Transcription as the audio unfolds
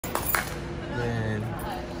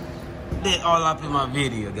They all up in my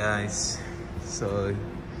video, guys. So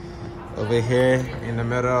over here in the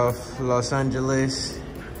middle of Los Angeles,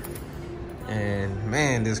 and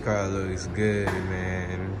man, this car looks good,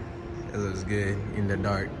 man. It looks good in the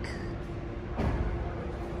dark.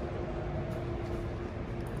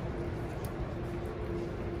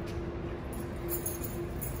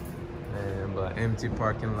 And but empty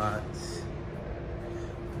parking lots.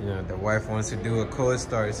 You know, the wife wants to do a cold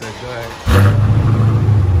start, so go ahead.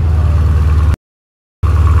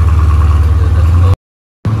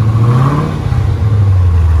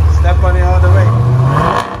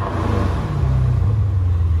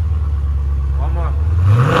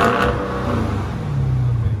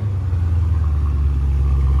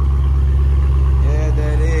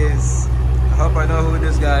 I know who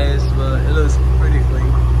this guy is, but it looks pretty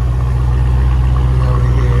clean over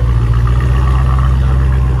here.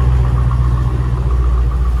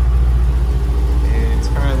 And it's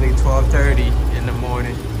currently 12:30 in the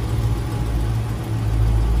morning,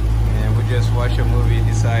 and we just watched a movie.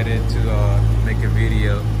 Decided to make a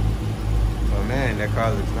video. But man, that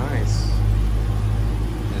car looks nice,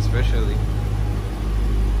 especially.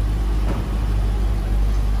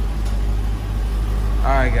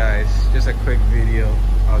 Alright guys, just a quick video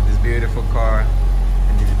of this beautiful car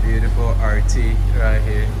and this beautiful RT right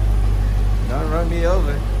here. Don't run me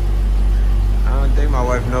over. I don't think my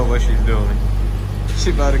wife knows what she's doing. She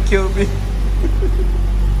about to kill me.